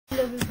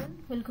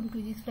everyone, welcome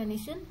to the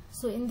explanation.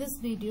 So in this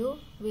video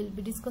we'll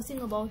be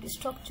discussing about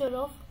structure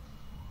of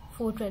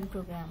Fortran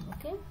program.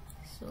 Okay,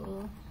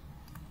 so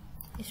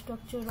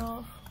structure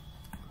of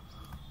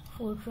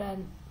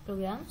Fortran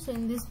program. So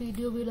in this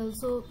video we'll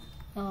also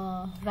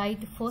write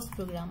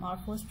our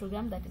first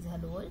program, that is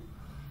Hello World.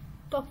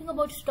 Talking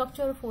about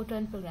structure of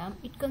Fortran program,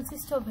 it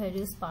consists of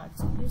various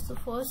parts. Okay, so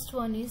first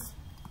one is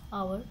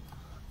our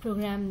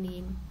program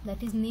name,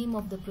 that is name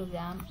of the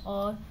program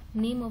or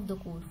name of the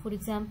code. For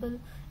example,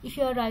 if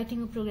you are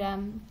writing a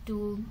program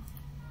to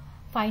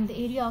find the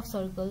area of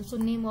circle, so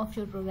name of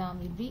your program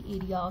will be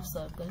area of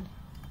circle,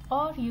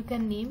 or you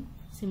can name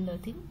similar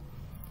thing.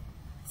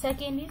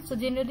 Second is, so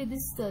generally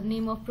this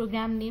name of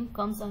program name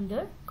comes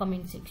under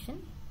comment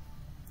section.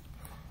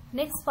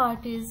 Next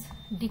part is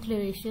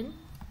declaration.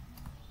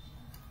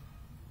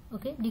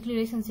 Okay,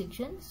 declaration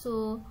section.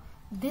 So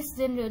this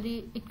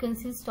generally it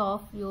consists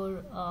of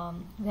your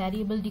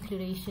variable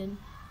declaration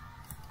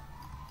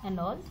and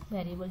all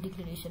variable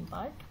declaration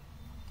part.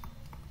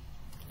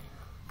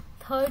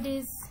 Third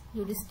is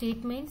your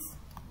statements.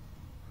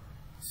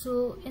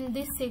 So in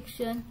this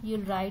section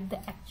you'll write the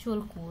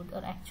actual code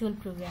or actual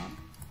program.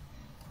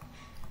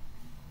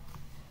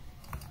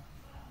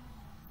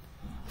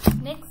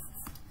 Next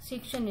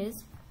section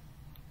is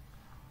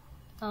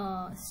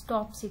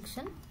stop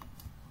section.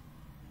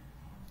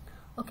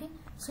 Okay,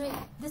 so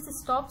this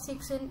stop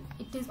section,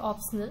 it is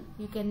optional,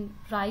 you can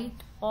write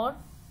or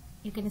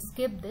you can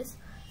skip this.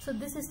 So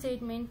this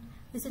statement,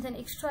 this is an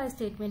extra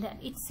statement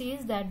and it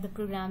says that the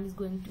program is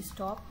going to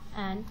stop.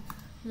 And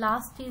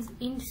last is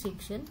end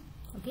section.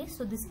 Okay,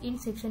 so this end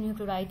section you have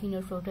to write in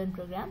your Fortran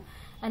program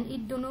and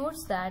it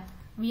denotes that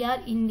we are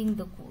ending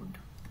the code.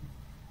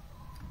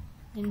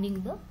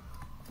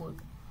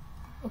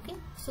 Okay,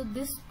 so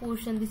this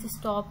portion, this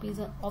stop, is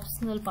an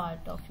optional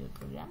part of your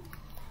program.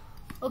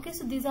 Okay,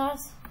 so these are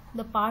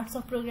the parts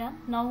of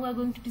program. Now we are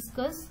going to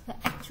discuss the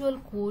actual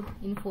code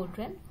in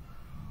Fortran.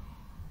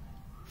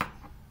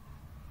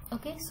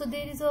 Okay, so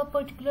there is a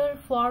particular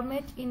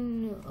format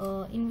in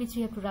which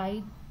you have to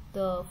write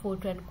the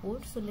Fortran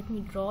code. So let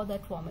me draw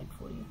that format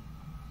for you.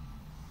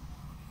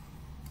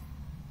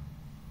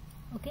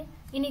 Okay,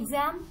 in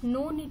exam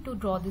no need to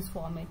draw this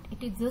format.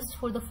 It is just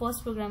for the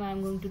first program I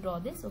am going to draw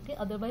this. Okay,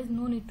 otherwise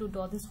no need to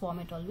draw this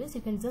format always.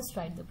 You can just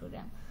write the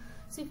program.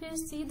 So if you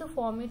see the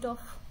format of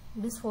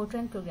this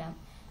Fortran program,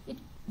 it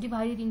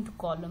divided into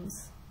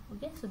columns.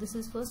 Okay, so this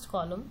is first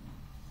column,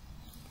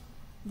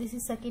 this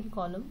is second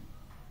column,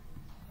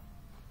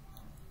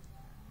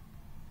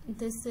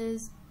 this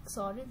is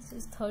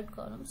third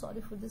column,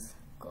 sorry for this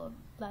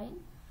line,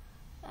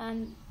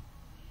 and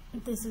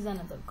this is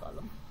another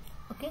column.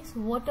 Okay, so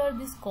what are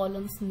these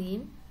columns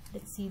name?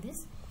 Let's see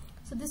this.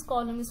 So this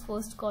column is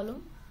first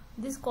column,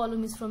 this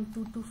column is from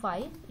 2 to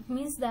 5. It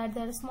means that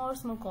there are small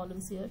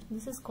columns here.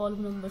 This is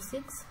column number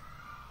 6.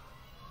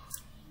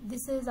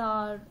 This is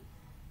our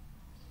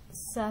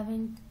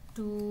 7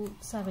 to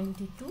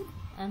 72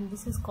 and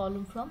this is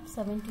column from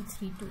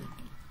 73 to 80.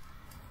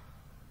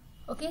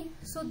 Okay,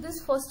 so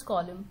this first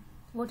column,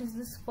 what is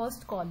this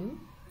first column?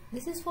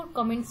 This is for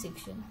comment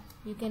section.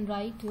 You can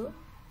write your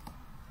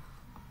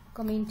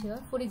comment here.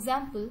 For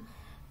example,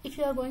 if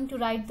you are going to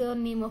write the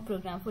name of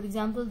program, for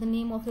example the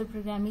name of your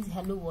program is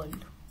Hello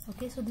World.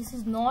 Okay, so this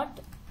is not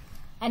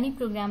any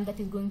program that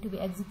is going to be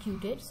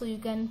executed, so you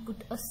can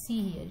put a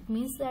C here. It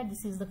means that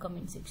this is the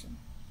comment section.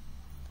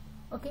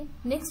 Okay,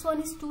 next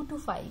one is 2 to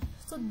 5.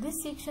 So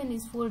this section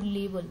is for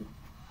label.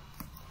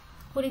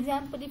 For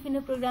example, if in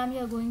a program you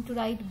are going to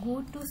write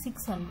go to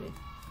 600.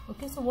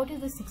 Okay, so what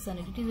is the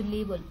 600? It is a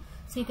label,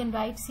 so you can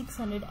write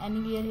 600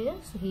 anywhere here.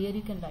 So here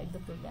you can write the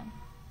program.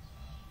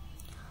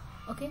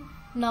 Okay,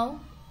 now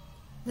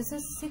this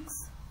is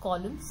 6th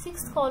column.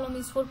 6th column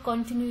is for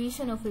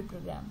continuation of your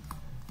program.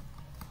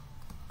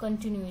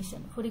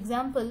 Continuation. For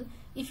example,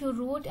 if you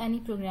wrote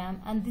any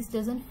program and this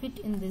doesn't fit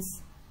in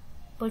this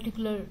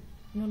particular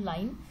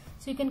line,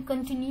 so you can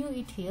continue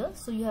it here.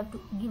 So you have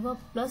to give a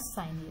plus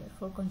sign here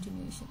for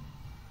continuation.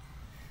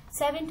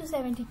 7 to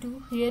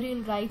 72, here you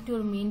will write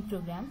your main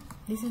program.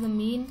 This is the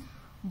main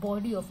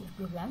body of your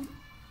program.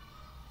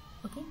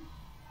 Okay,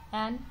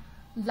 and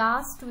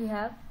last we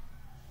have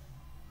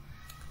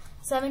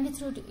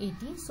 73 to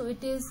 80. So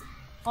it is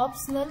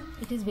optional,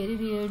 it is very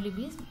rarely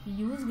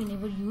used, we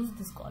never use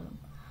this column.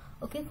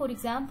 Okay, for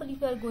example, if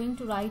you are going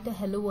to write a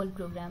Hello World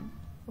program,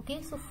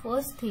 okay, so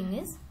first thing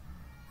is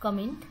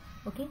comment.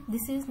 Okay,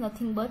 this is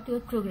nothing but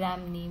your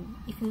program name.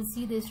 If you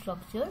see the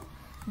structure,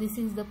 this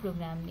is the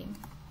program name,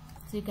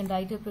 so you can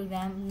write your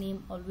program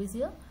name always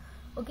here.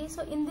 Okay,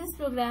 so in this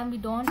program we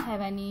don't have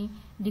any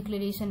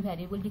declaration,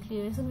 variable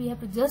declaration, we have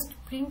to just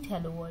print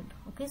Hello World.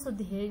 Okay, so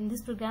here in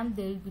this program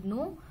there will be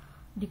no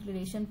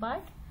declaration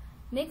part.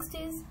 Next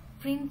is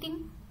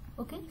printing.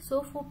 Okay,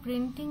 so for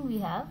printing we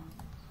have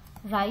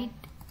write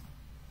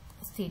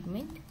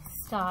statement,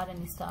 star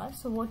and star.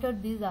 So what are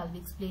these, I'll be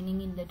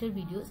explaining in later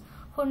videos.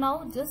 For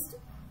now just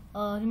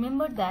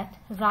remember that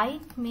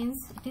write means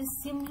it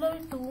is similar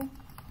to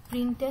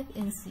printf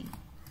in C.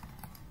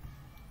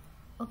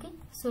 Okay,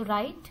 so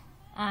write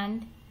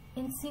and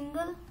in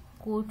single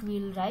quote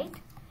we'll write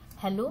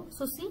hello.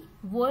 So see,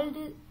 world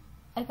is,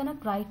 I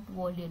cannot write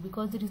world here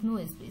because there is no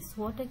space.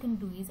 So what I can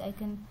do is I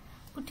can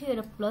put here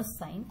a plus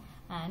sign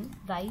and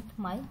write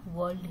my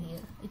world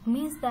here. It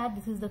means that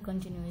this is the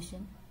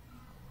continuation.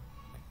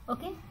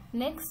 Okay,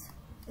 next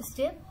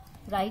step,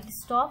 write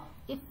stop.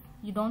 If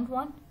you don't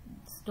want,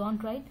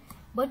 don't write,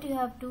 but you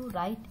have to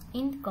write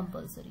int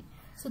compulsory.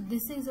 So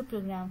this is a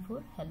program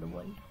for hello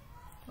world.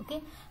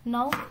 Okay,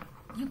 now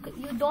you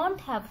don't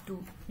have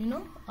to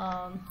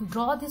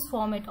draw this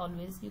format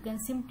always. You can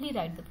simply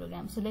write the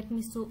program. So let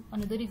me show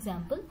another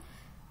example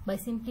by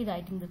simply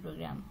writing the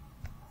program.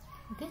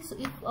 Okay, so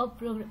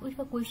if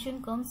a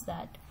question comes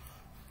that,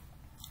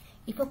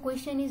 if a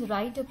question is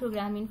write a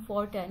program in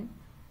Fortran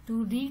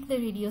to read the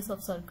radius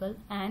of circle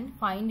and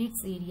find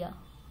its area.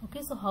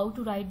 Okay, so how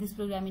to write this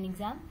program in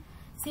exam?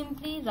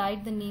 Simply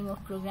write the name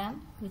of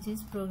program, which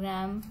is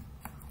program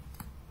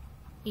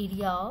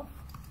area of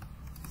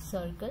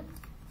circle.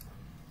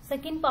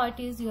 Second part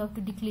is you have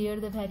to declare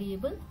the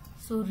variable.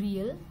 So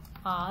real,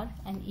 r,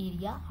 and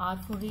area. R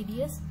for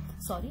radius.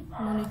 Sorry,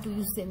 no need to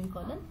use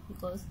semicolon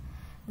because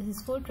this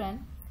is Fortran.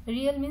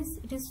 Real means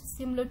it is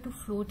similar to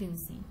float in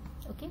C.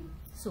 Okay,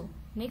 so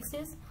next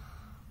is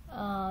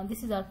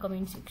this is our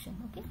comment section.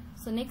 Okay,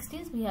 so next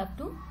is we have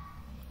to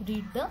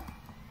read the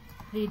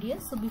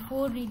radius. So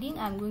before reading,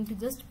 I am going to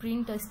just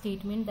print a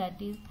statement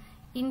that is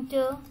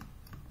enter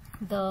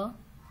the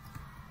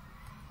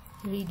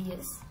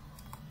radius.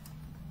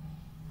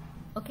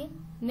 Okay,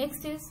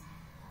 next is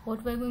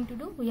what we are going to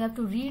do, we have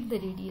to read the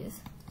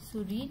radius. So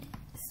read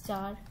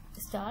star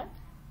star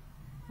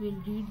will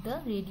read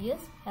the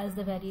radius, as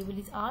the variable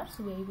is r,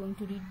 so we are going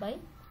to read by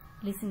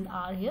placing the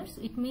r here.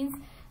 So it means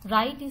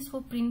write is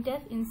for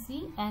printf in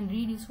C and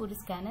read is for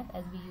scanf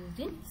as we used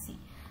in C.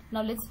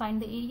 Now let's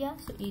find the area.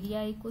 So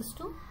area equals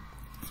to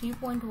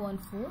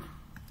 3.14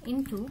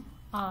 into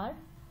r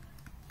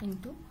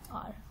into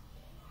r.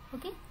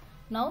 Okay,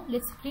 now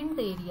let's print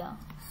the area.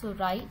 So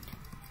write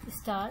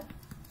star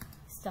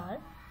star,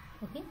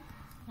 okay,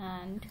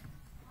 and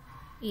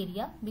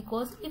area,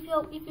 because if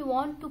you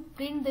want to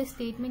print the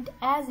statement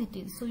as it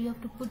is, so you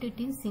have to put it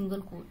in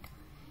single quote.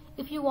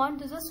 If you want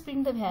to just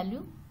print the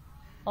value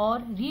or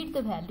read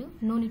the value,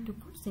 no need to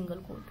put single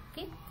quote.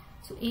 Okay,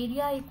 so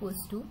area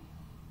equals to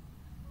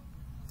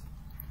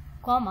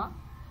comma,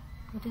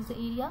 what is the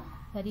area?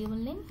 Variable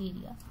name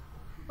area.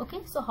 Okay,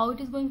 so how it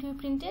is going to be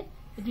printed?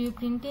 It will be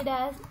printed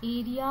as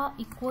area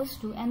equals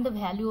to and the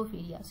value of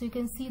area. So you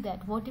can see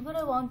that whatever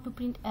I want to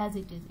print as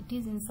it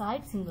is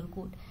inside single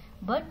quote,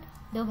 but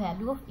the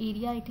value of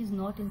area, it is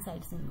not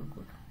inside single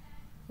quote.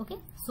 Okay,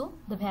 so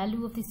the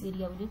value of this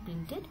area will be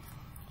printed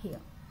here.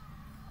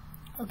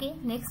 Okay,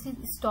 next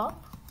is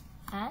stop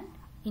and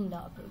end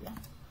our program.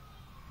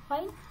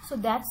 Fine, so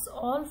that's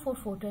all for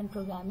Fortran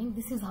programming.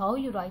 This is how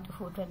you write a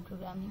Fortran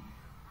programming.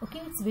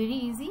 Okay, it's very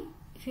easy.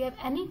 If you have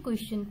any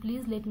question,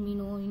 please let me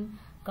know in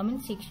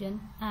comment section,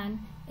 and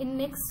in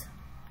next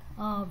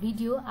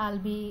video I'll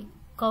be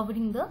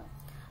covering the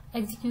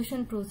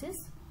execution process,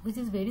 which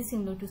is very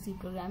similar to C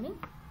programming.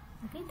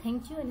 Okay,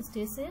 thank you and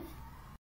stay safe.